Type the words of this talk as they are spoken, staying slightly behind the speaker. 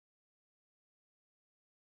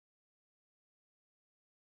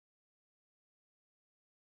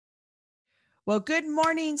Well, good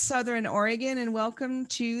morning, Southern Oregon, and welcome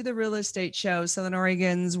to the Real Estate Show, Southern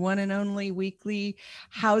Oregon's one and only weekly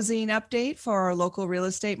housing update for our local real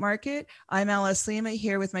estate market. I'm Alice Lema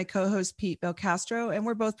here with my co-host Pete Belcastro, and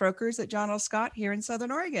we're both brokers at Giles Scott here in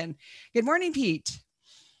Southern Oregon. Good morning, Pete.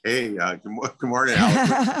 Hey, good morning,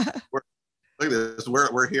 Alice. Look at this.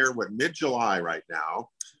 We're here with mid-July right now.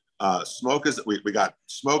 We got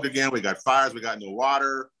smoke again. We got fires. We got no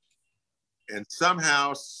water. And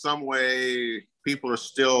somehow, some way, people are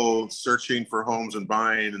still searching for homes and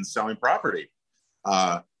buying and selling property.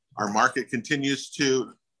 Our market continues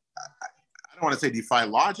to, I don't want to say defy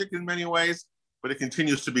logic in many ways, but it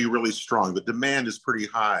continues to be really strong. The demand is pretty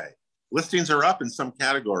high. Listings are up in some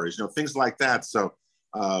categories, things like that. So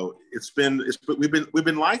we've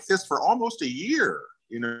been like this for almost a year,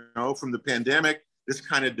 from the pandemic, this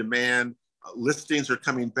kind of demand. Listings are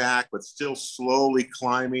coming back, but still slowly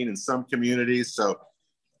climbing in some communities. So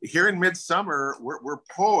here in midsummer, we're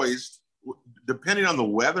poised, depending on the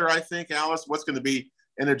weather, I think, Alice, what's going to be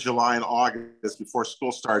end of July and August before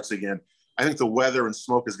school starts again. I think the weather and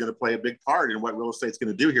smoke is going to play a big part in what real estate's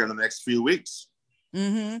going to do here in the next few weeks.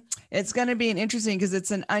 Mm-hmm. It's going to be interesting because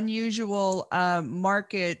it's an unusual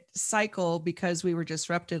market cycle because we were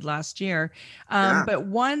disrupted last year. But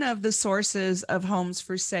one of the sources of homes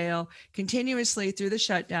for sale continuously through the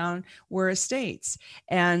shutdown were estates.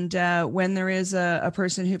 And when there is a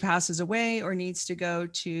person who passes away or needs to go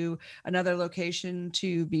to another location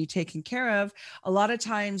to be taken care of, a lot of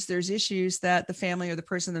times there's issues that the family or the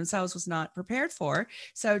person themselves was not prepared for.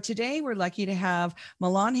 So today we're lucky to have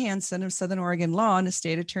Milan Hansen of Southern Oregon Law, an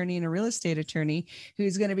estate attorney and a real estate attorney,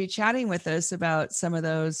 who's going to be chatting with us about some of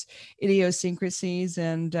those idiosyncrasies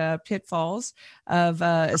and pitfalls of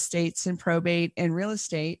estates and probate and real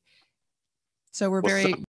estate. So we're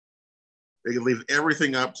they can leave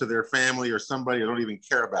everything up to their family or somebody who don't even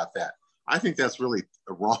care about that. I think that's really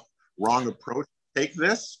a wrong approach. Take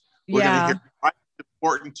this. We're going to get it's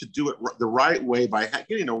important to do it the right way by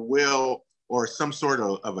getting a will or some sort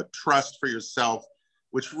of a trust for yourself,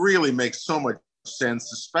 which really makes so much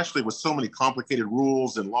sense, especially with so many complicated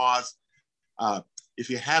rules and laws. If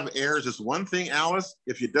you have heirs, it's one thing, Alice.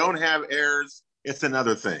 If you don't have heirs, it's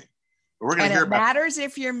another thing. But we're going to hear about matters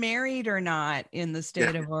if you're married or not in the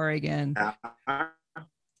state of Oregon.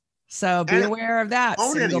 So be aware of that,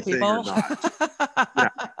 single people.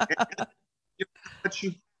 What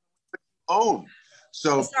you own.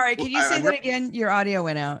 So sorry, can you say that again? Your audio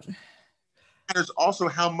went out. Matters also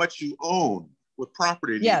how much you own with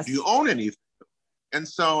property. Yes. Do you own anything? And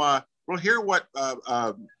so we'll hear what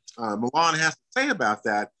Milan has to say about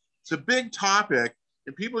that. It's a big topic,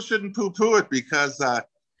 and people shouldn't poo-poo it because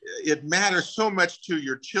it matters so much to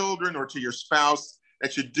your children or to your spouse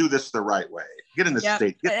that you do this the right way. Get in the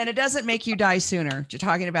state. And it doesn't make you die sooner. You're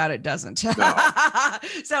talking about it doesn't. No.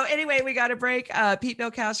 So anyway, we got a break. Pete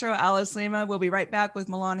Belcastro, Alice Lema. We'll be right back with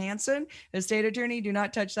Milan Hansen, estate attorney. Do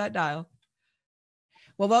not touch that dial.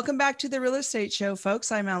 Well, welcome back to the Real Estate Show,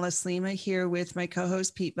 folks. I'm Alice Lema here with my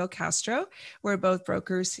co-host, Pete Belcastro. We're both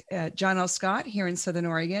brokers at Giles Scott here in Southern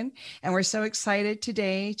Oregon. And we're so excited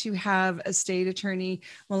today to have estate attorney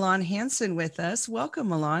Milan Hansen with us. Welcome,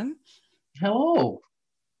 Milan. Hello.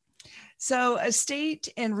 So estate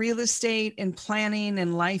and real estate and planning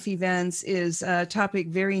and life events is a topic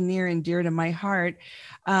very near and dear to my heart.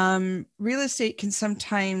 Real estate can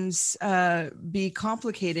sometimes be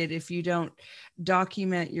complicated if you don't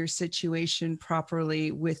document your situation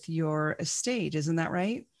properly with your estate. Isn't that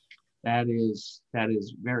right? That is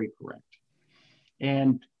very correct.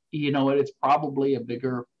 And it's probably a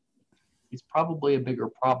bigger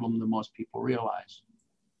problem than most people realize.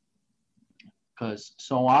 Because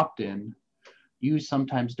so often you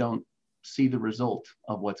sometimes don't see the result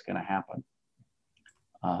of what's going to happen.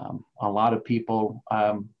 A lot of people,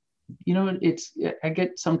 I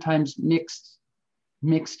get sometimes mixed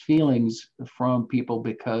feelings from people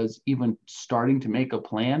because even starting to make a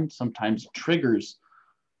plan sometimes triggers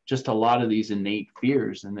just a lot of these innate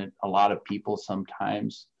fears, and that a lot of people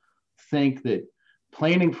sometimes think that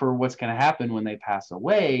planning for what's going to happen when they pass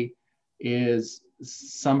away is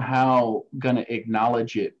somehow going to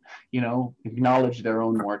acknowledge it, acknowledge their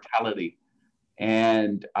own mortality.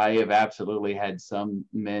 And I have absolutely had some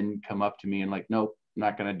men come up to me and like, nope,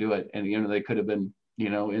 not going to do it. And, they could have been,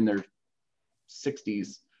 in their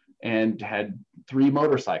 60s and had 3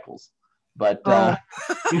 motorcycles, but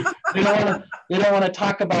they don't want to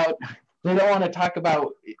talk about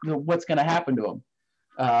what's going to happen to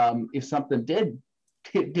them if something did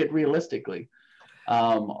realistically.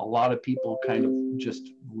 A lot of people kind of just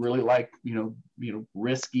really like,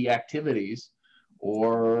 risky activities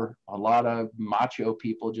Or a lot of macho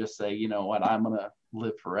people just say, you know what, I'm going to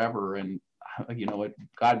live forever. And you know what,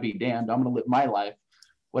 God be damned, I'm going to live my life.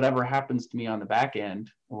 Whatever happens to me on the back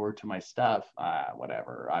end or to my stuff,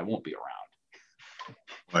 whatever, I won't be around.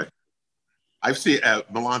 Right. I've seen,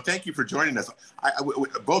 Milan, thank you for joining us.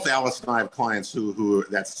 Both Alice and I have clients who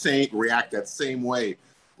react that same way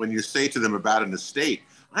when you say to them about an estate.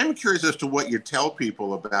 I'm curious as to what you tell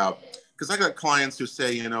people about, because I got clients who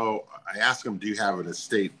say, you know, I ask them, do you have an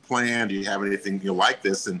estate plan? Do you have anything like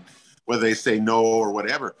this? And whether they say no or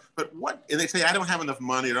whatever, and they say, I don't have enough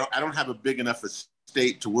money. I don't have a big enough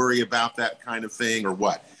estate to worry about that kind of thing, or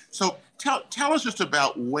what. So tell us just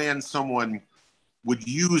about when someone would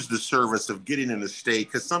use the service of getting an estate,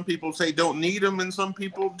 because some people say don't need them and some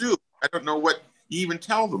people do. I don't know what you even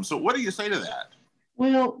tell them. So what do you say to that?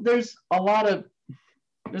 Well, there's a lot of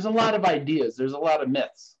ideas. There's a lot of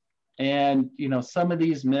myths. And, you know, some of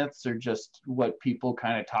these myths are just what people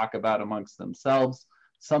kind of talk about amongst themselves.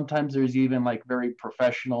 Sometimes there's even like very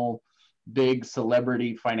professional, big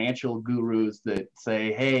celebrity financial gurus that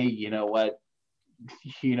say, hey, you know what,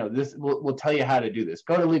 you know, this, we'll tell you how to do this.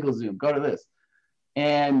 Go to LegalZoom, go to this.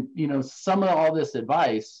 And, you know, some of all this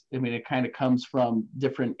advice, I mean, it kind of comes from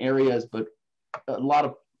different areas, but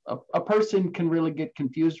a person can really get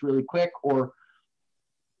confused really quick or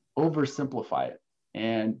oversimplify it.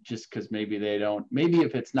 And just because maybe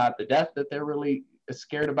if it's not the death that they're really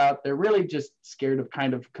scared about, they're really just scared of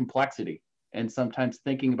kind of complexity and sometimes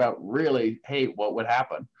thinking about really, hey, what would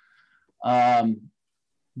happen?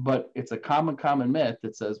 But it's a common myth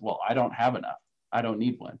that says, well, I don't have enough. I don't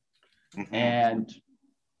need one. Mm-hmm. And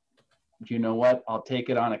you know what? I'll take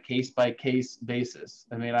it on a case-by-case basis.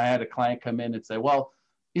 I mean, I had a client come in and say, well,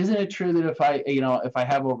 isn't it true that if I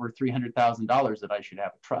have over $300,000 that I should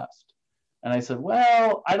have a trust? And I said,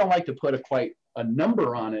 well, I don't like to put quite a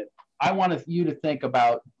number on it. I want you to think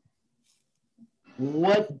about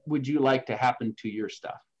what would you like to happen to your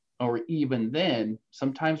stuff? Or even then,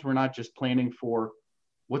 sometimes we're not just planning for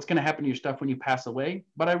what's going to happen to your stuff when you pass away,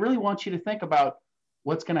 but I really want you to think about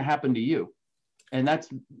what's going to happen to you. And that's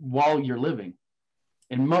while you're living.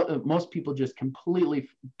 And most people just completely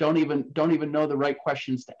don't even know the right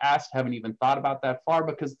questions to ask, haven't even thought about that far,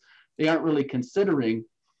 because they aren't really considering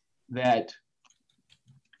that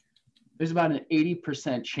there's about an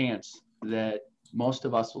 80% chance that most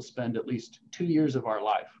of us will spend at least 2 years of our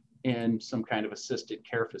life in some kind of assisted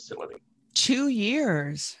care facility. 2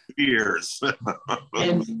 years.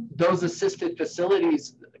 And those assisted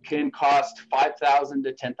facilities can cost $5,000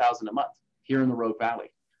 to $10,000 a month here in the Rogue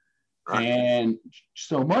Valley. Right. And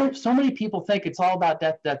so many people think it's all about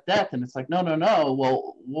death. And it's like, no.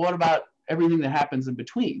 Well, what about everything that happens in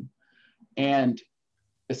between? And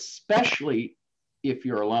especially if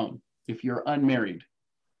you're alone, if you're unmarried,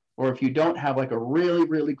 or if you don't have like a really,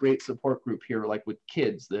 really great support group here, like with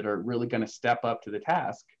kids that are really going to step up to the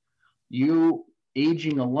task, you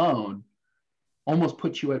aging alone almost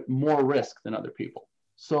puts you at more risk than other people.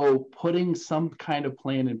 So putting some kind of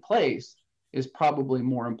plan in place is probably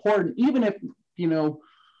more important, even if, you know,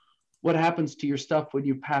 what happens to your stuff when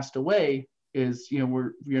you've passed away is, you know,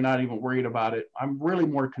 you're not even worried about it. I'm really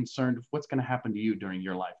more concerned with what's going to happen to you during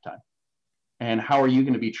your lifetime and how are you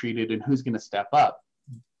going to be treated and who's going to step up.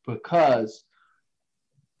 Because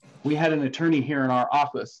we had an attorney here in our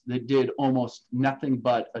office that did almost nothing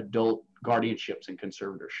but adult guardianships and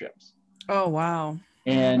conservatorships. Oh, wow.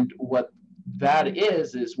 And what that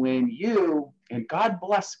is when you, and God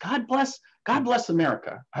bless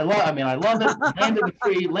America. I love it. Land of the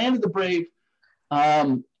free, land of the brave.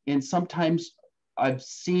 And sometimes I've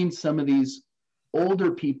seen some of these older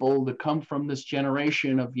people that come from this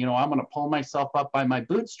generation of, you know, I'm going to pull myself up by my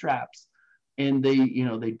bootstraps. And they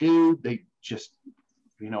just,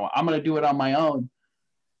 you know, I'm going to do it on my own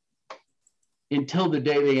until the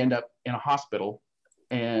day they end up in a hospital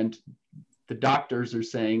and the doctors are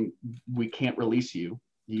saying, we can't release you.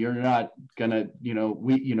 You're not going to,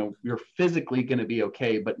 you're physically going to be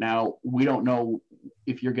okay, but now we don't know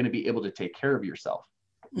if you're going to be able to take care of yourself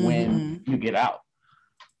when you get out.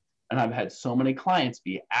 And I've had so many clients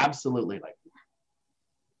be absolutely like,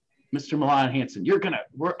 Mr. Milan Hansen,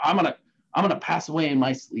 I'm going to pass away in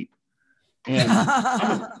my sleep. And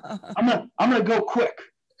I'm going to go quick.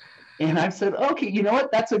 And I've said, okay, you know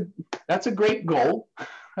what? That's a great goal.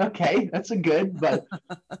 Okay, that's a good, but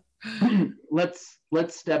let's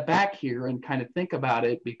step back here and kind of think about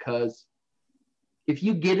it, because if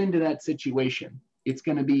you get into that situation, it's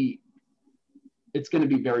going to be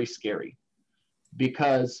very scary,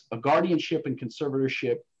 because a guardianship and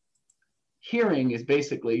conservatorship hearing is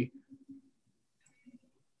basically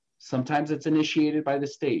Sometimes it's initiated by the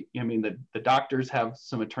state. I mean, the doctors have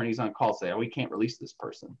some attorneys on call say, oh, we can't release this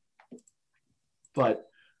person. But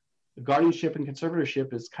the guardianship and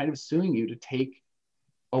conservatorship is kind of suing you to take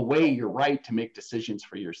away your right to make decisions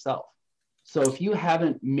for yourself. So if you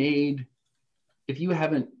haven't made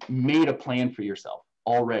a plan for yourself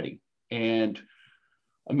already, and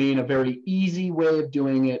I mean, a very easy way of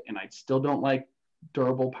doing it, and I still don't like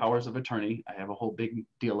durable powers of attorney. I have a whole big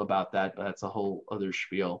deal about that, but that's a whole other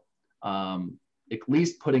spiel. At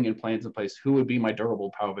least putting in plans in place, who would be my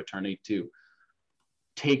durable power of attorney to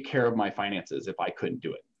take care of my finances if I couldn't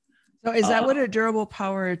do it. So is that what a durable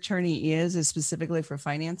power attorney is specifically for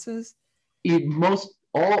finances? Most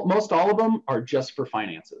all of them are just for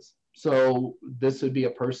finances. So this would be a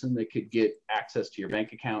person that could get access to your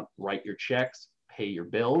bank account, write your checks, pay your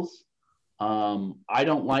bills. I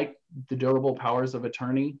don't like the durable powers of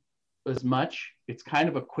attorney as much. It's kind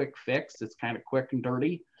of a quick fix. It's kind of quick and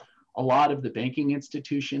dirty. A lot of the banking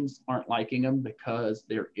institutions aren't liking them because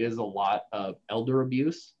there is a lot of elder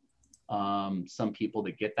abuse. Some people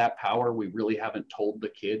that get that power, we really haven't told the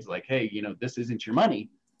kids like, hey, you know, this isn't your money.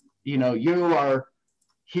 You know, you are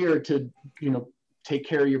here to, you know, take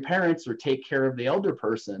care of your parents or take care of the elder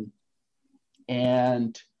person.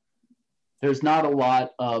 And there's not a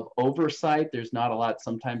lot of oversight. There's not a lot.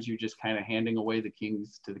 Sometimes you're just kind of handing away the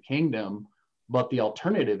keys to the kingdom. But the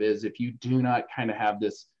alternative is if you do not kind of have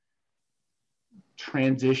this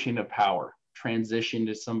transition of power, transition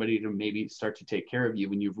to somebody to maybe start to take care of you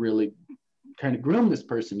when you've really kind of groomed this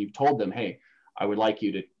person, you've told them, hey, I would like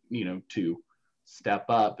you to, you know, to step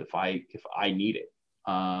up if I need it.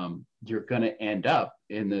 You're going to end up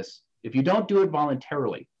in this, if you don't do it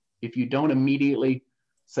voluntarily, if you don't immediately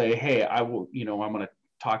say, hey, I will, you know, I'm going to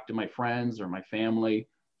talk to my friends or my family,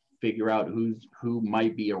 figure out who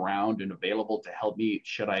might be around and available to help me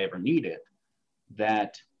should I ever need it,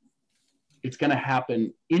 that it's going to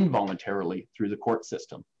happen involuntarily through the court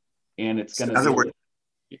system. And it's going to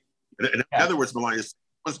in other words, Melania,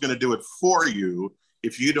 someone's going to do it for you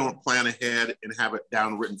if you don't plan ahead and have it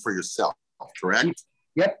down written for yourself, correct?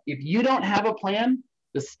 Yep. If you don't have a plan,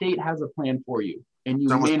 the state has a plan for you, and you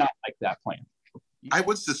may not like that plan. I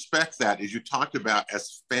would suspect that, as you talked about,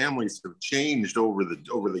 as families have changed over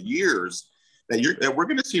the years, that we're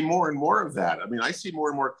going to see more and more of that. I mean, I see more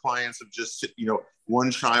and more clients of just, you know, one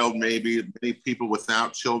child, maybe many people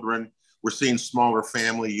without children. We're seeing smaller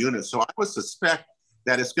family units. So I would suspect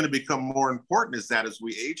that it's going to become more important as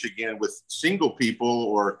we age again with single people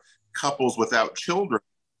or couples without children.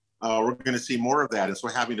 We're going to see more of that. And so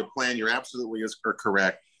having to plan, you're absolutely are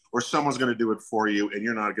correct. Or someone's going to do it for you, and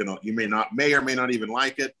you're not going to, you may or may not even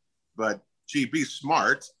like it, but gee, be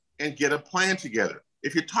smart and get a plan together.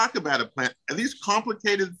 If you talk about a plan, are these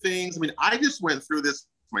complicated things? I mean, I just went through this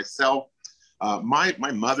myself. My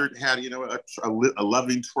mother had, you know, a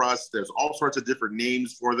loving trust. There's all sorts of different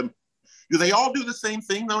names for them. Do they all do the same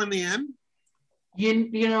thing though in the end?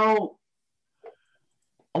 You know,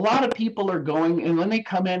 a lot of people are going, and when they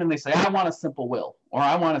come in and they say, I want a simple will, or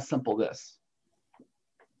I want a simple this.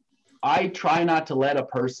 I try not to let a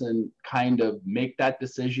person kind of make that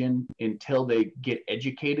decision until they get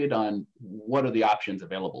educated on what are the options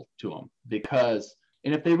available to them. Because,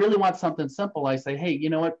 and if they really want something simple, I say, hey, you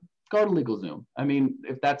know what, go to LegalZoom. I mean,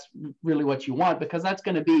 if that's really what you want, because that's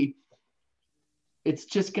going to be, it's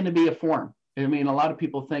just going to be a form. I mean, a lot of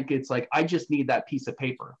people think it's like, I just need that piece of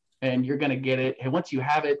paper, and you're going to get it. And once you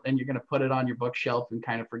have it, then you're going to put it on your bookshelf and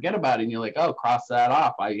kind of forget about it. And you're like, oh, cross that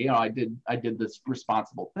off. I did this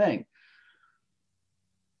responsible thing.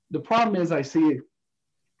 The problem is I see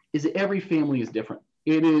is every family is different.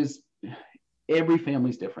 Every family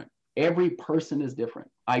is different. Every person is different.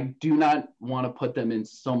 I do not want to put them in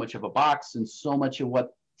so much of a box, and so much of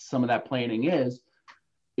what some of that planning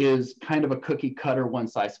is kind of a cookie cutter, one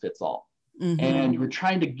size fits all. Mm-hmm. And we're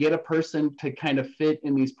trying to get a person to kind of fit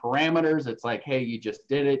in these parameters. It's like, hey, you just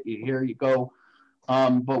did it. Here you go.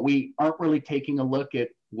 But we aren't really taking a look at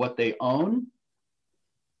what they own.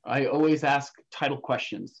 I always ask title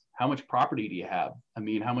questions. How much property do you have? I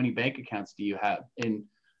mean, how many bank accounts do you have? And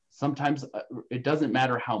sometimes it doesn't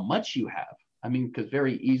matter how much you have. I mean, because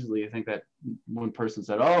very easily, I think that one person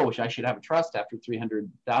said, oh, I should have a trust after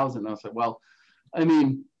 300,000. I was like, well, I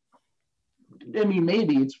mean,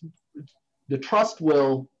 maybe the trust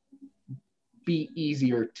will be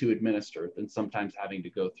easier to administer than sometimes having to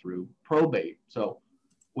go through probate. So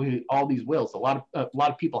all these wills, a lot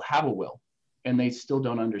of people have a will, and they still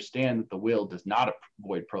don't understand that the will does not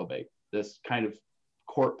avoid probate. This kind of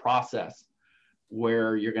court process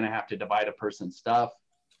where you're going to have to divide a person's stuff.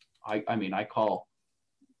 I mean, I call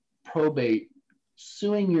probate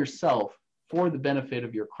suing yourself for the benefit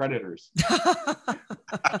of your creditors.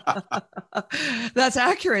 That's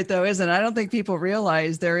accurate though, isn't it? I don't think people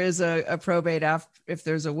realize there is a probate if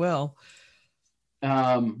there's a will.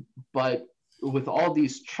 But with all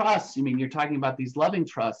these trusts, I mean, you're talking about these loving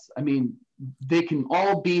trusts. I mean, they can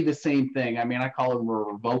all be the same thing. I mean, I call them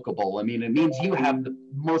revocable. I mean, it means you have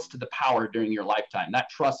most of the power during your lifetime. That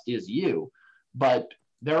trust is you. But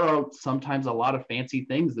there are sometimes a lot of fancy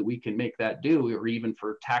things that we can make that do, or even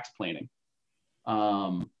for tax planning.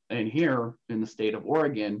 And here in the state of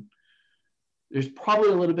Oregon, there's probably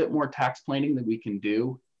a little bit more tax planning that we can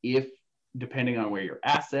do depending on where your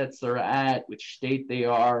assets are at, which state they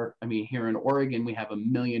are. I mean, here in Oregon, we have $1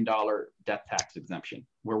 million death tax exemption.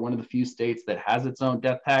 We're one of the few states that has its own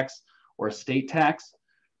death tax or estate tax,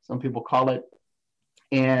 some people call it.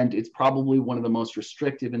 And it's probably one of the most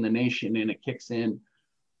restrictive in the nation, and it kicks in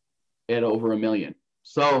at over $1 million.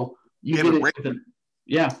 So you get it.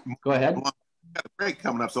 Yeah, go ahead. We've got a break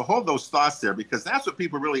coming up. So hold those thoughts there, because that's what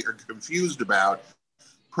people really are confused about.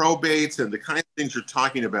 Probates and the kind of things you're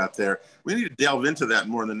talking about there. We need to delve into that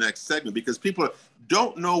more in the next segment, because people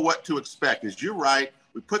don't know what to expect. As you're right,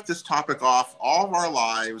 we put this topic off all of our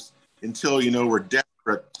lives until, we're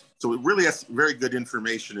desperate. So it really has very good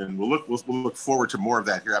information, and we'll look forward to more of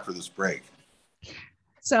that here after this break.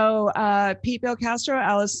 So Pete Belcastro,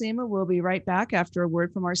 Alice Lema will be right back after a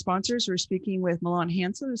word from our sponsors. We're speaking with Milan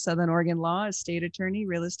Hansen of Southern Oregon Law, estate attorney,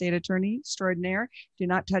 real estate attorney extraordinaire. Do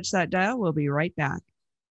not touch that dial. We'll be right back.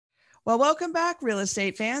 Well, welcome back, real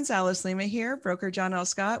estate fans. Alice Lema here, broker John L.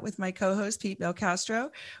 Scott, with my co-host Pete Belcastro.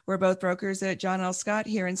 We're both brokers at John L. Scott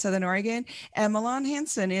here in Southern Oregon. And Milan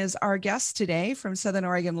Hansen is our guest today from Southern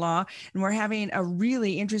Oregon Law. And we're having a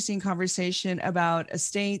really interesting conversation about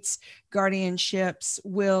estates, guardianships,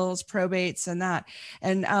 wills, probates, and that.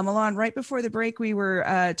 And Milan, right before the break, we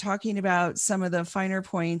were talking about some of the finer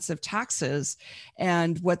points of taxes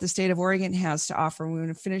and what the state of Oregon has to offer. We want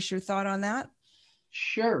to finish your thought on that?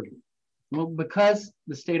 Sure. Well, because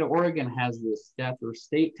the state of Oregon has this death or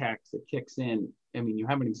estate tax that kicks in, I mean, you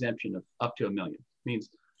have an exemption of up to $1 million. It means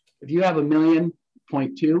if you have $1.2 million,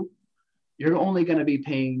 you're only going to be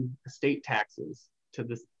paying estate taxes to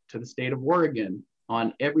the state of Oregon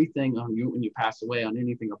on everything on you when you pass away, on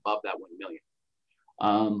anything above that $1 million.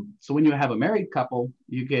 So when you have a married couple,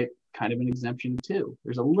 you get kind of an exemption too.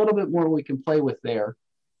 There's a little bit more we can play with there.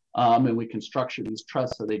 And we can structure these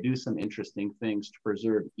trusts so they do some interesting things to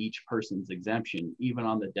preserve each person's exemption, even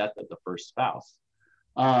on the death of the first spouse.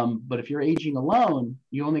 But if you're aging alone,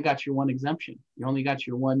 you only got your one exemption. You only got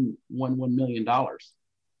your $1 million.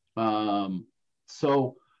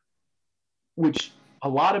 So, which a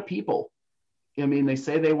lot of people, I mean, they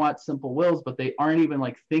say they want simple wills, but they aren't even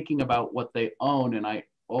like thinking about what they own. And I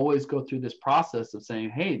always go through this process of saying,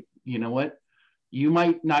 hey, you know what? You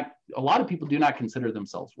might not, a lot of people do not consider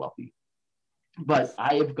themselves wealthy, but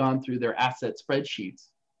I have gone through their asset spreadsheets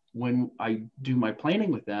when I do my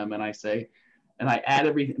planning with them, and I say, and I add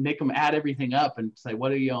everything, make them add everything up and say, what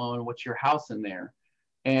do you own? What's your house in there?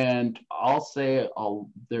 And I'll say,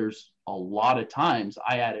 there's a lot of times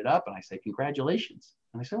I add it up and I say, congratulations.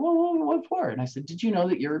 And I said, well, what for? And I said, did you know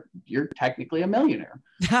that you're technically a millionaire?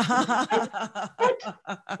 What?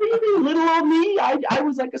 Little old me? I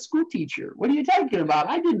was like a school teacher. What are you talking about?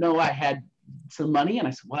 I didn't know I had some money. And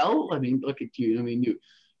I said, well, I mean, look at you. I mean,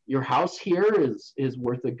 your house here is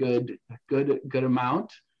worth a good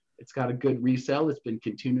amount. It's got a good resale. It's been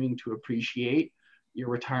continuing to appreciate. Your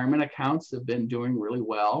retirement accounts have been doing really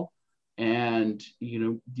well. And,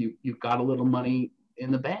 you've got a little money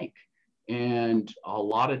in the bank. And a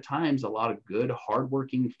lot of times, a lot of good,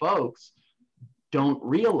 hardworking folks don't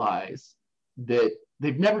realize that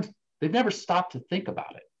they've never stopped to think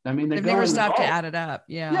about it. I mean, they've never stopped to add it up.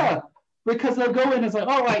 Yeah. Yeah. Because they'll go in and it's like,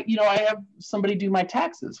 oh, I have somebody do my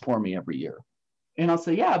taxes for me every year. And I'll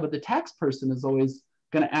say, yeah, but the tax person is always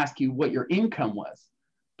going to ask you what your income was,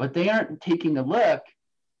 but they aren't taking a look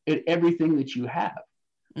at everything that you have.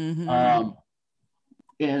 Mm-hmm.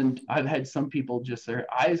 And I've had some people just their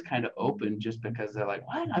eyes kind of open just because they're like,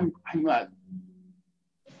 what? I'm not.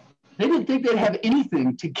 They didn't think they'd have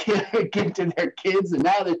anything to give to their kids. And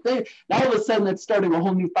now all of a sudden that's starting a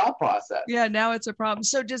whole new thought process. Yeah, now it's a problem.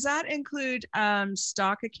 So does that include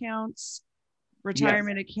stock accounts,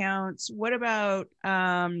 retirement accounts? What about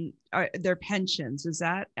their pensions? Is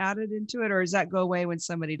that added into it, or does that go away when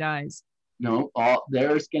somebody dies? No,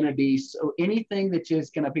 there's going to be anything that is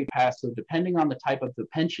going to be passed. So depending on the type of the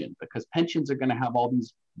pension, because pensions are going to have all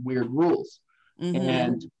these weird rules. Mm-hmm.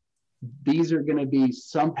 And these are going to be,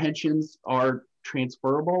 some pensions are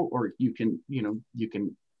transferable, or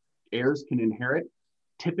heirs can inherit,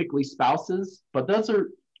 typically spouses, but those are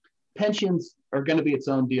pensions are going to be its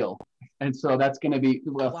own deal. And so that's going to be,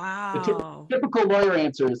 well, wow. the typical lawyer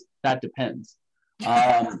answer is that depends.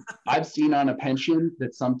 I've seen on a pension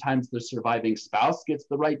that sometimes the surviving spouse gets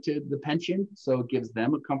the right to the pension, so it gives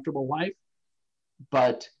them a comfortable life,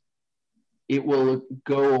 but it will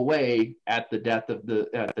go away at the death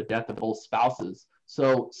of both spouses.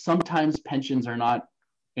 So sometimes pensions are not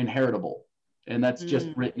inheritable, and that's just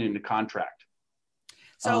written into contract.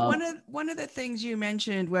 So one of the things you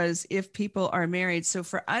mentioned was if people are married. So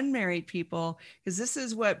for unmarried people, because this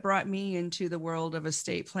is what brought me into the world of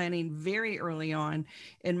estate planning very early on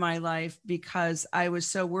in my life, because I was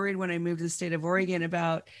so worried when I moved to the state of Oregon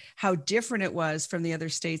about how different it was from the other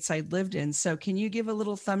states I'd lived in. So can you give a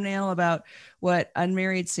little thumbnail about what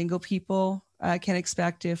unmarried single people can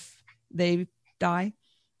expect if they die?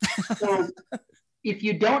 So if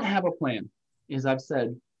you don't have a plan, as I've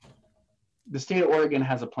said, the state of Oregon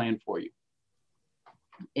has a plan for you.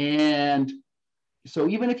 And so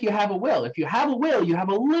even if you have a will, you have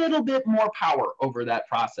a little bit more power over that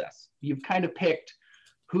process. You've kind of picked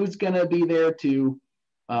who's going to be there to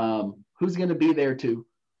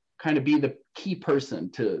kind of be the key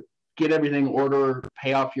person to get everything in order,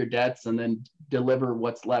 pay off your debts, and then deliver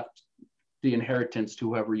what's left, the inheritance, to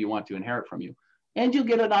whoever you want to inherit from you. And you'll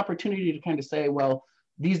get an opportunity to kind of say, well,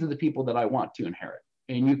 these are the people that I want to inherit.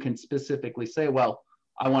 And you can specifically say, well,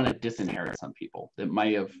 I want to disinherit some people that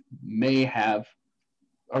may have,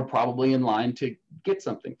 are probably in line to get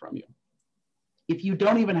something from you. If you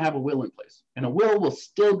don't even have a will in place, and a will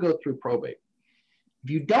still go through probate. If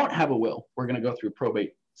you don't have a will, we're going to go through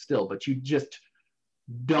probate still, but you just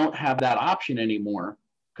don't have that option anymore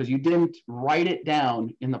because you didn't write it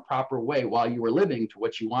down in the proper way while you were living to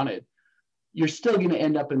what you wanted. You're still going to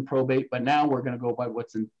end up in probate, but now we're going to go by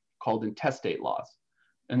what's called intestate laws.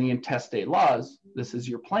 And the intestate laws, this is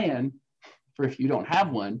your plan for if you don't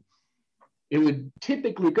have one, it would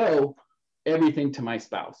typically go everything to my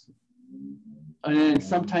spouse. And then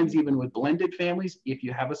sometimes even with blended families, if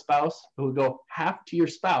you have a spouse, it would go half to your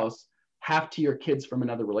spouse, half to your kids from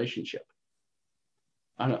another relationship.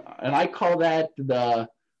 And I call that the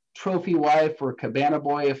trophy wife or cabana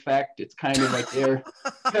boy effect. It's kind of like there,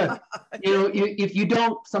 if you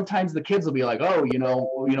don't, sometimes the kids will be like, oh, we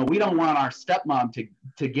don't want our stepmom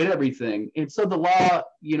to get everything. And so the law,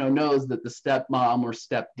 knows that the stepmom or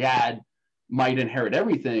stepdad might inherit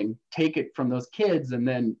everything, take it from those kids, and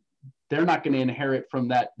then they're not going to inherit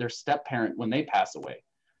from their step parent when they pass away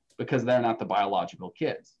because they're not the biological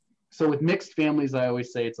kids. So with mixed families, I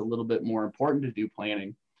always say it's a little bit more important to do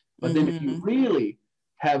planning. But then if you really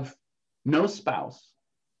have no spouse,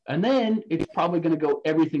 and then it's probably going to go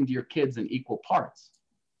everything to your kids in equal parts,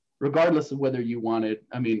 regardless of whether you wanted,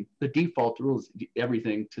 the default rule is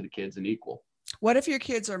everything to the kids in equal. What if your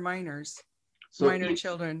kids are minors, minor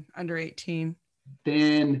children under 18?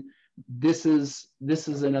 Then this is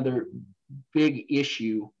another big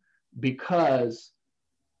issue because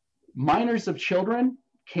minor children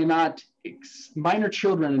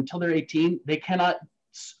until they're 18, they cannot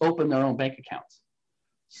open their own bank accounts.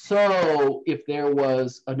 So if there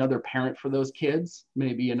was another parent for those kids,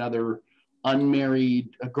 maybe another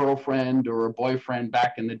unmarried a girlfriend or a boyfriend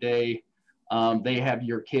back in the day, they have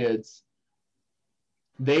your kids,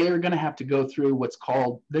 they are going to have to go through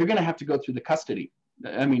the custody.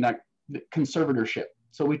 Not the conservatorship.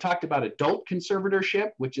 So we talked about adult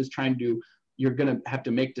conservatorship, which is you're going to have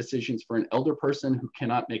to make decisions for an elder person who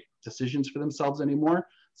cannot make decisions for themselves anymore.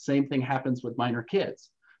 Same thing happens with minor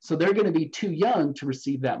kids. So they're going to be too young to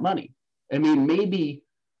receive that money. If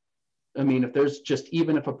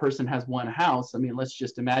a person has one house, let's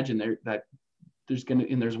just imagine that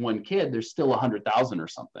there's one kid, there's still 100,000 or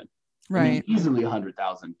something. Right. Easily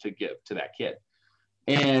 100,000 to give to that kid.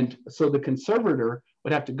 And so the conservator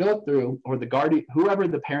would have to go through, or the guardian, whoever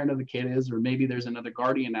the parent of the kid is, or maybe there's another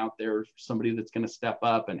guardian out there, somebody that's going to step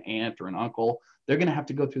up, an aunt or an uncle, they're going to have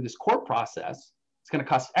to go through this court process. It's going to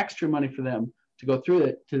cost extra money for them to go through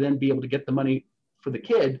it to then be able to get the money for the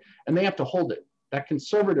kid, and they have to hold it. That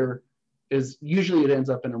conservator usually it ends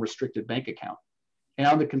up in a restricted bank account.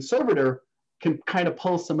 And the conservator can kind of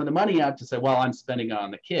pull some of the money out to say, well, I'm spending it on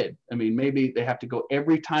the kid. Maybe they have to go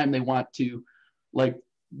every time they want to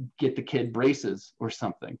get the kid braces or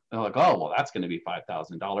something. They're like, oh, well, that's going to be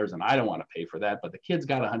 $5,000 and I don't want to pay for that, but the kid's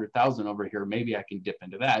got 100,000 over here. Maybe I can dip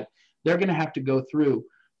into that. They're going to have to go through,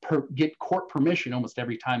 get court permission almost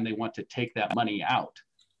every time they want to take that money out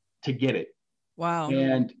to get it. Wow.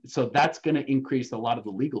 And so that's going to increase a lot of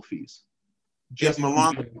the legal fees.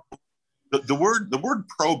 The word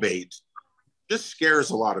probate just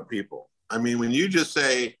scares a lot of people. When you just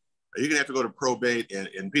say you're going to have to go to probate,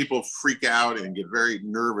 and people freak out and get very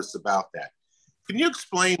nervous about that. Can you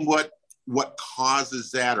explain what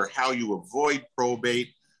causes that, or how you avoid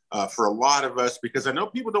probate for a lot of us? Because I know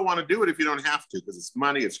people don't want to do it if you don't have to, because it's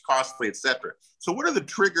money, it's costly, etc. So what are the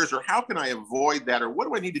triggers, or how can I avoid that, or what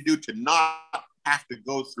do I need to do to not have to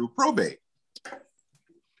go through probate?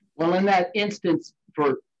 Well, in that instance,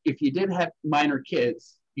 if you did have minor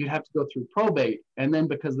kids, you'd have to go through probate. And then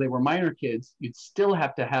because they were minor kids, you'd still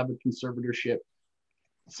have to have a conservatorship,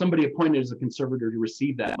 somebody appointed as a conservator to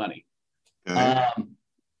receive that money. Okay.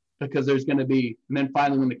 Because there's going to be, and then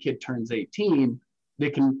finally when the kid turns 18, they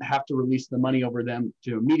can have to release the money over them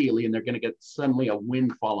to immediately, and they're going to get suddenly a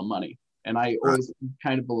windfall of money. And I always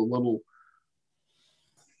kind of a little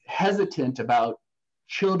hesitant about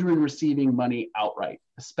children receiving money outright,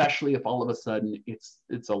 especially if all of a sudden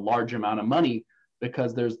it's a large amount of money,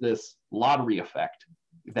 because there's this lottery effect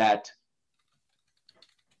that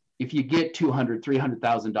if you get $200,000,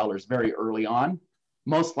 $300,000 very early on,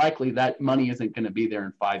 most likely that money isn't going to be there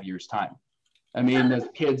in 5 years' time. I mean, those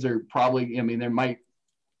kids are probably, I mean, they might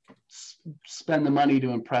spend the money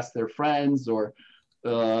to impress their friends, or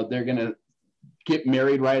they're going to get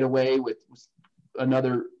married right away with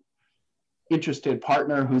another interested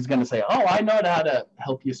partner who's going to say, oh, I know how to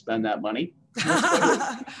help you spend that money.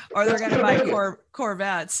 Or they're going to buy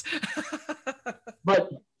Corvettes. But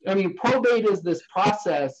I mean, probate is this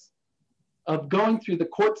process of going through the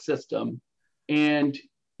court system. And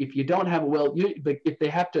if you don't have a will, if they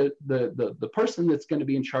have to, the person that's going to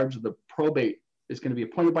be in charge of the probate is going to be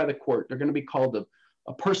appointed by the court. They're going to be called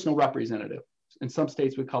a personal representative. In some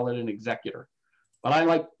states, we call it an executor. But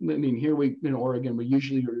I mean, here in Oregon, we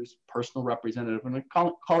usually use personal representative, and we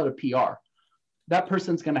call it a PR. That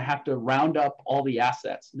person's going to have to round up all the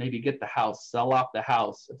assets, maybe get the house, sell off the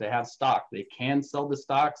house. If they have stock, they can sell the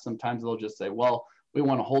stock. Sometimes they'll just say, well, we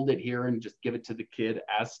want to hold it here and just give it to the kid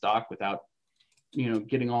as stock without,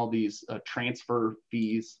 getting all these transfer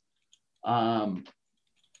fees.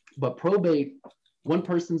 But probate, one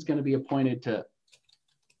person's going to be appointed to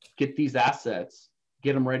get these assets,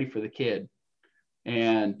 get them ready for the kid,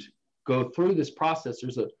 and go through this process.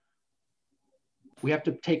 We have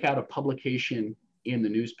to take out a publication in the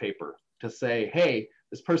newspaper to say, hey,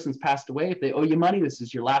 this person's passed away. If they owe you money, this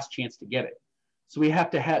is your last chance to get it. So we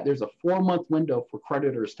have to there's a 4-month window for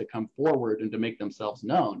creditors to come forward and to make themselves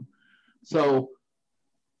known. So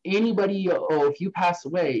if you pass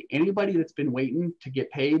away, anybody that's been waiting to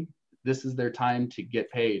get paid, this is their time to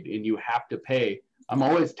get paid, and you have to pay. I'm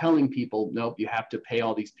always telling people, nope, you have to pay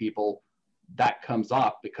all these people. That comes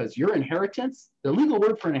off, because your inheritance, the legal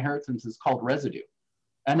word for an inheritance is called residue.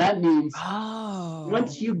 And that means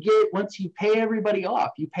once you pay everybody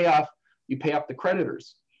off, you pay off the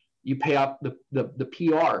creditors, you pay off the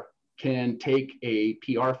PR can take a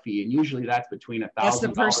PR fee, and usually that's between $1,000. That's the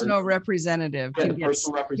personal representation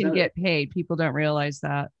can get paid. People don't realize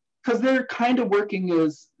that, because they're kind of working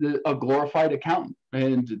as a glorified accountant,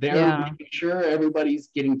 and they're making sure everybody's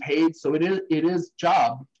getting paid. So it is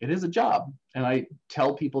a job. And I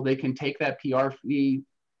tell people they can take that PR fee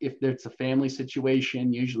if it's a family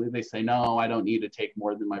situation. Usually they say, no, I don't need to take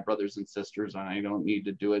more than my brothers and sisters, and I don't need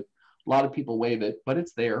to do it. A lot of people waive it, but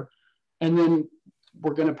it's there. And then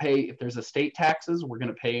we're going to pay, if there's estate taxes, we're going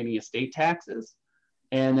to pay any estate taxes.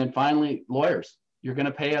 And then finally, lawyers. You're going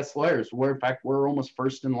to pay us lawyers. We're almost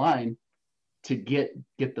first in line to get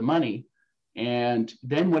the money. And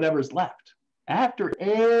then whatever's left, after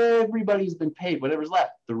everybody's been paid, whatever's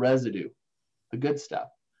left, the residue, the good stuff.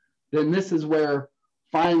 Then this is where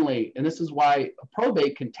finally, and this is why a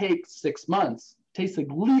probate can take 6 months, takes at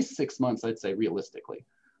least 6 months, I'd say, realistically.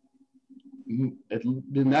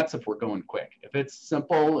 Then that's if we're going quick. If it's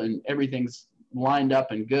simple and everything's lined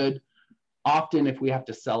up and good, often if we have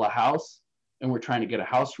to sell a house and we're trying to get a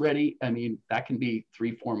house ready, I mean, that can be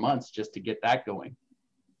 3-4 months just to get that going.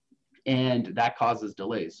 And that causes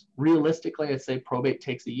delays. Realistically, I'd say probate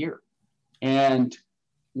takes a year. And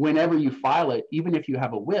whenever you file it, even if you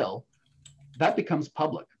have a will, that becomes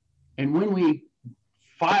public. And when we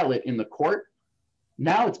file it in the court,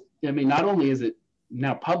 now not only is it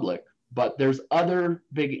now public, but there's other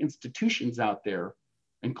big institutions out there,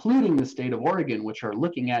 including the state of Oregon, which are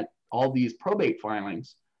looking at all these probate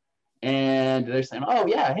filings. And they're saying, oh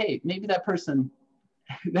yeah, hey, maybe that person,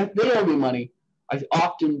 they owe me money. I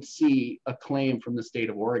often see a claim from the state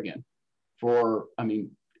of Oregon for,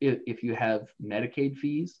 if you have Medicaid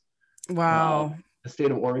fees. Wow. The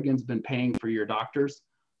state of Oregon's been paying for your doctors.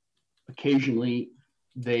 Occasionally,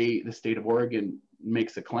 the state of Oregon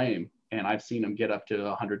makes a claim, and I've seen them get up to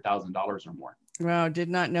 $100,000 or more. Wow, did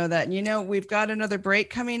not know that. And we've got another break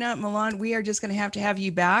coming up, Milan. We are just going to have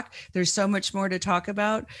you back. There's so much more to talk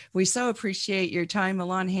about. We so appreciate your time,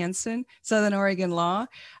 Milan Hansen, Southern Oregon Law.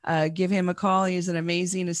 Give him a call. He's an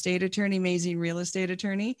amazing estate attorney, amazing real estate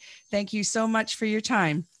attorney. Thank you so much for your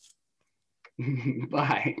time.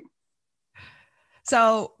 Bye.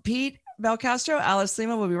 So Pete Belcastro, Alice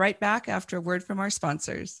Lema will be right back after a word from our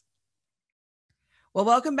sponsors. Well,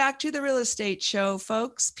 welcome back to the Real Estate Show,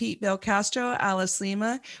 folks. Pete Belcastro, Alice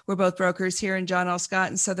Lema. We're both brokers here in John L.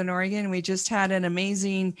 Scott in Southern Oregon. We just had an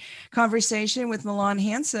amazing conversation with Milan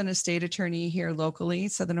Hansen, a state attorney here locally,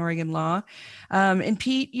 Southern Oregon Law. And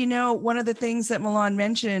Pete, one of the things that Milan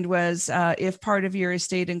mentioned was if part of your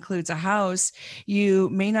estate includes a house, you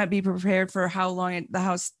may not be prepared for how long the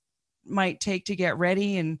house might take to get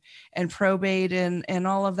ready and probate and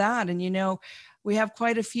all of that. And, we have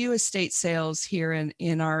quite a few estate sales here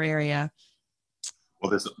in our area.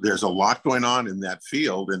 Well, there's a lot going on in that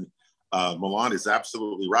field, and Milan is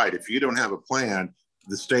absolutely right. If you don't have a plan,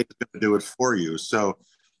 the state is going to do it for you. So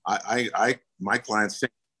my clients say,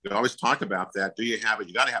 we always talk about that. Do you have it?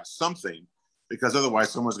 You got to have something, because otherwise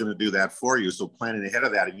someone's going to do that for you. So planning ahead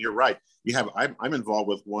of that. And you're right. I'm involved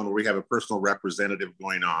with one where we have a personal representative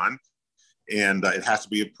going on, and it has to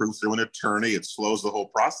be approved through an attorney. It slows the whole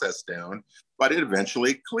process down, but it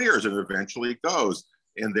eventually clears and eventually goes.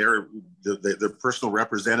 And their personal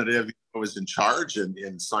representative is in charge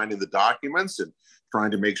and signing the documents and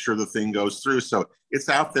trying to make sure the thing goes through. So it's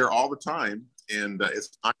out there all the time, and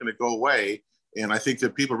it's not going to go away. And I think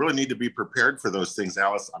that people really need to be prepared for those things,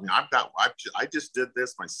 Alice. I mean, I just did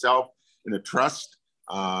this myself in a trust.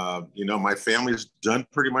 My family's done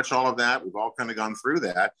pretty much all of that. We've all kind of gone through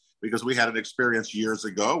that, because we had an experience years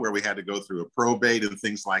ago where we had to go through a probate and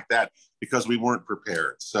things like that because we weren't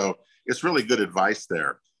prepared. So it's really good advice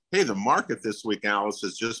there. Hey, the market this week, Alice,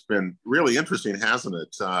 has just been really interesting, hasn't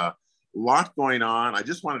it? A lot going on. I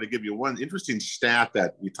just wanted to give you one interesting stat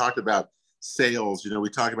that we talked about sales. We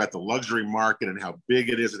talk about the luxury market and how big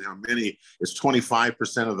it is and how many is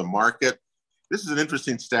 25% of the market. This is an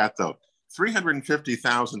interesting stat, though.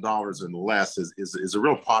 $350,000 and less is a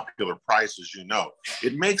real popular price, as you know.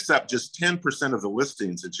 It makes up just 10% of the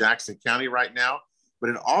listings in Jackson County right now, but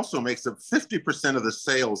it also makes up 50% of the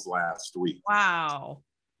sales last week. Wow.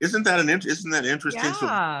 Isn't that interesting?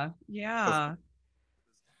 Yeah.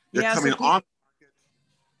 They're coming on the market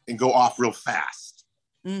and go off real fast.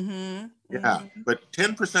 Mm-hmm. Yeah, but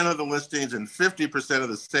 10% of the listings and 50% of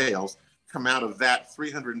the sales come out of that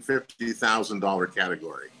 $350,000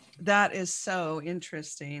 category. That is so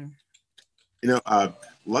interesting.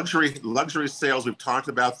 Luxury sales, we've talked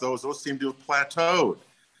about those. Those seem to have plateaued.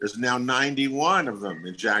 There's now 91 of them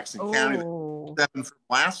in Jackson County, 7 from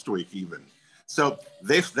last week even. So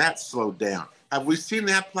that slowed down. Have we seen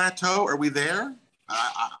that plateau? Are we there?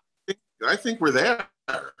 I think we're there.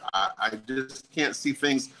 I just can't see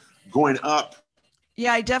things going up.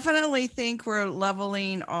 Yeah, I definitely think we're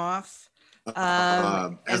leveling off.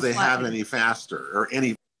 As they have any faster or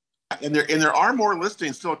any. And there are more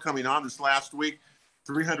listings still coming on this last week,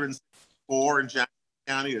 304 in Jackson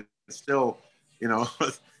County. It's still,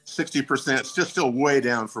 60%. It's just still way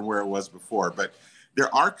down from where it was before. But they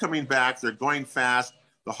are coming back. They're going fast.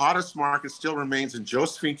 The hottest market still remains in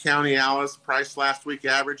Josephine County, Alice. Price last week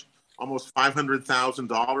average almost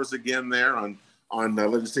 $500,000 again there on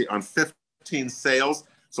 15 sales.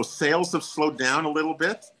 So sales have slowed down a little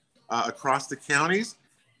bit across the counties.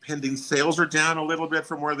 Pending sales are down a little bit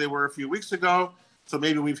from where they were a few weeks ago. So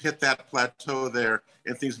maybe we've hit that plateau there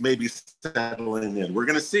and things may be settling in. We're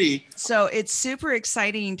going to see. So it's super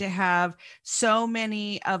exciting to have so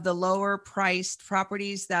many of the lower priced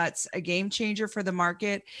properties. That's a game changer for the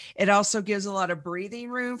market. It also gives a lot of breathing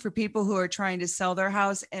room for people who are trying to sell their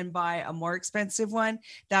house and buy a more expensive one.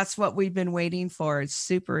 That's what we've been waiting for. It's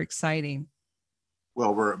super exciting.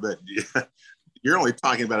 Well, but you're only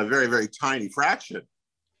talking about a very, very tiny fraction.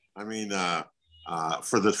 I mean,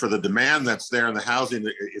 for the demand that's there in the housing,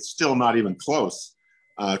 it's still not even close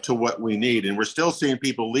to what we need. And we're still seeing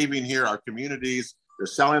people leaving here, our communities. They're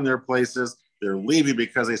selling their places. They're leaving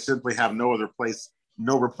because they simply have no other place,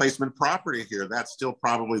 no replacement property here. That's still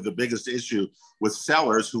probably the biggest issue with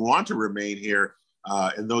sellers who want to remain here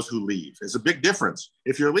and those who leave. It's a big difference.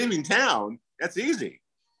 If you're leaving town, that's easy.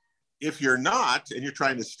 If you're not and you're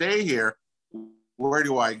trying to stay here, where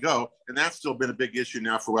do I go? And that's still been a big issue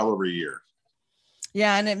now for well over a year.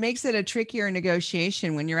 Yeah, and it makes it a trickier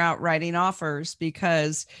negotiation when you're out writing offers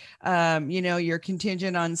because, you're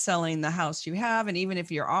contingent on selling the house you have. And even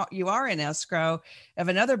if you are in escrow, if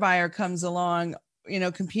another buyer comes along,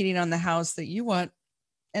 competing on the house that you want,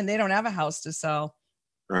 and they don't have a house to sell,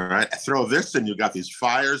 All right. Throw this in, you've got these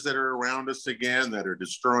fires that are around us again that are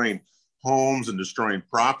destroying homes and destroying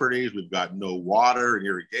properties. We've got no water and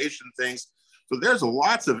irrigation things. So there's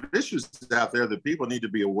lots of issues out there that people need to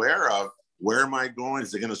be aware of. Where am I going?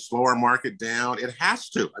 Is it going to slow our market down? It has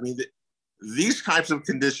to. I mean, these types of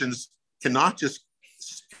conditions cannot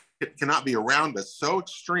be around us so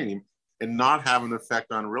extreme and not have an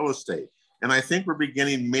effect on real estate. And I think we're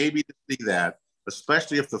beginning maybe to see that,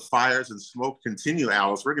 especially if the fires and smoke continue,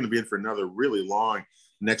 Alice. We're going to be in for another really long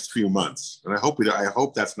next few months. And I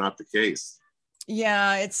hope that's not the case.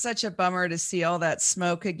 Yeah, it's such a bummer to see all that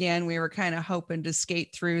smoke again. We were kind of hoping to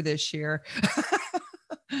skate through this year.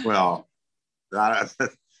 Well, that's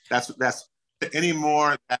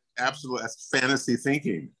anymore. That's fantasy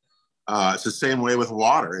thinking. It's the same way with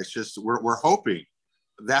water. It's just we're hoping.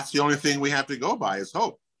 That's the only thing we have to go by is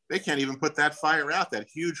hope. They can't even put that fire out. That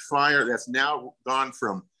huge fire that's now gone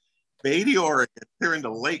from Beatty, Oregon, here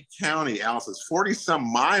into Lake County, Alice, is 40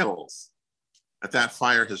 some miles that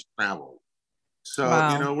fire has traveled. So,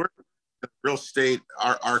 wow. You know, we're in real estate.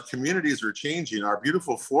 Our communities are changing. Our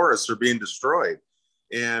beautiful forests are being destroyed.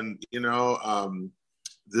 And, you know,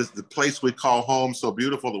 the place we call home, so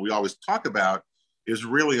beautiful that we always talk about, is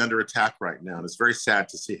really under attack right now. And it's very sad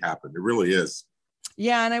to see happen. It really is.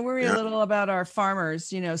 Yeah. And I worry a little about our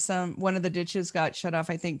farmers. You know, one of the ditches got shut off.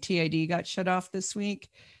 I think TID got shut off this week.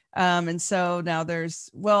 And so now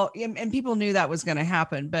and people knew that was going to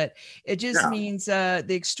happen, but it just means the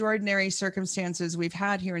extraordinary circumstances we've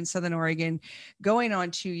had here in Southern Oregon going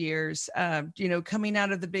on 2 years, you know, coming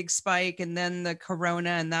out of the big spike and then the corona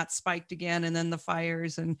and that spiked again, and then the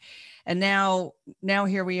fires and now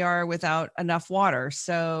here we are without enough water.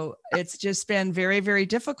 So it's just been very, very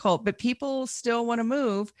difficult, but people still want to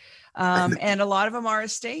move. And a lot of them are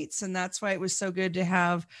estates. And that's why it was so good to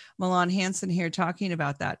have Milan Hansen here talking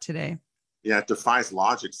about that today. Yeah, it defies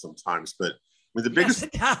logic sometimes, but I mean, the biggest.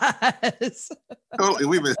 Yes, it does. Totally.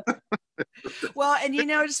 We've been. Well, and you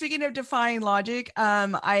know, speaking of defying logic,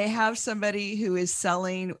 I have somebody who is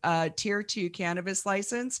selling a tier 2 cannabis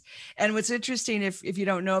license. And what's interesting, if you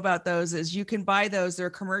don't know about those, is you can buy those. They're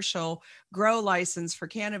a commercial grow license for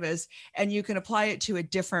cannabis, and you can apply it to a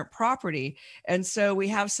different property. And so we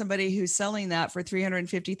have somebody who's selling that for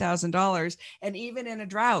 $350,000. And even in a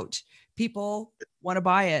drought, people want to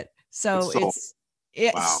buy it. So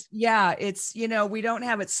it's, you know, we don't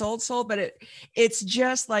have it sold, but it's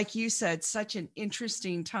just like you said, such an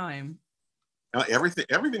interesting time.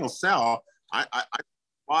 Everything will sell. I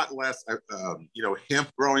bought less, you know, hemp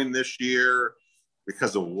growing this year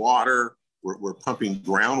because of water. We're pumping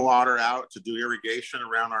groundwater out to do irrigation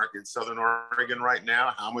in Southern Oregon right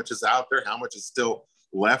now. How much is out there? How much is still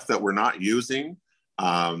left that we're not using?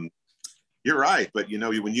 You're right, but you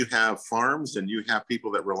know, when you have farms and you have people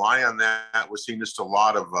that rely on that, we're seeing just a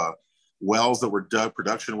lot of wells that were dug,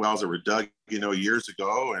 production wells that were dug, you know, years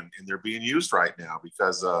ago, and they're being used right now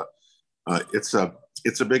because it's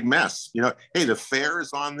a big mess. You know, hey, the fair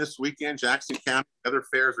is on this weekend. Jackson County, other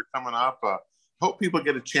fairs are coming up. Hope people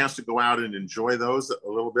get a chance to go out and enjoy those a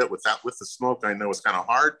little bit with the smoke. I know it's kind of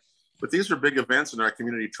hard, but these are big events in our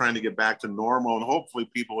community trying to get back to normal, and hopefully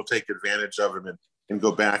people will take advantage of them and go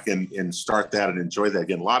back and start that and enjoy that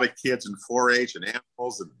again. A lot of kids in 4-H and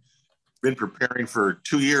animals and been preparing for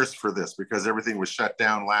 2 years for this because everything was shut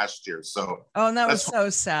down last year. So and that was so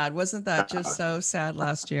sad. Wasn't that just so sad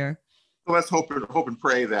last year? So let's hope and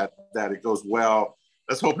pray that it goes well.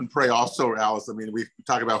 Let's hope and pray also, Alice. I mean, we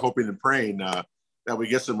talk about hoping and praying that we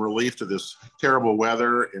get some relief to this terrible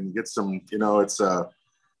weather and get some, you know,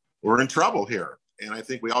 we're in trouble here. And I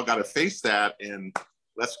think we all got to face that, and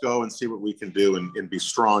let's go and see what we can do and be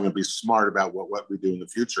strong and be smart about what we do in the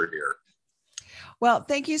future here. Well,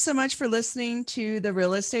 thank you so much for listening to the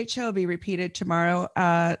Real Estate Show. It'll be repeated tomorrow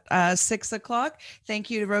at 6 o'clock.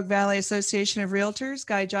 Thank you to Rogue Valley Association of Realtors,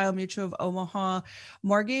 Guy Giles Mutual of Omaha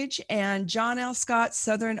Mortgage, and John L. Scott,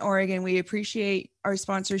 Southern Oregon. We appreciate our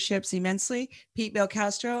sponsorships immensely. Pete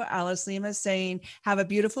Belcastro, Alice Lema saying, have a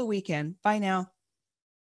beautiful weekend. Bye now.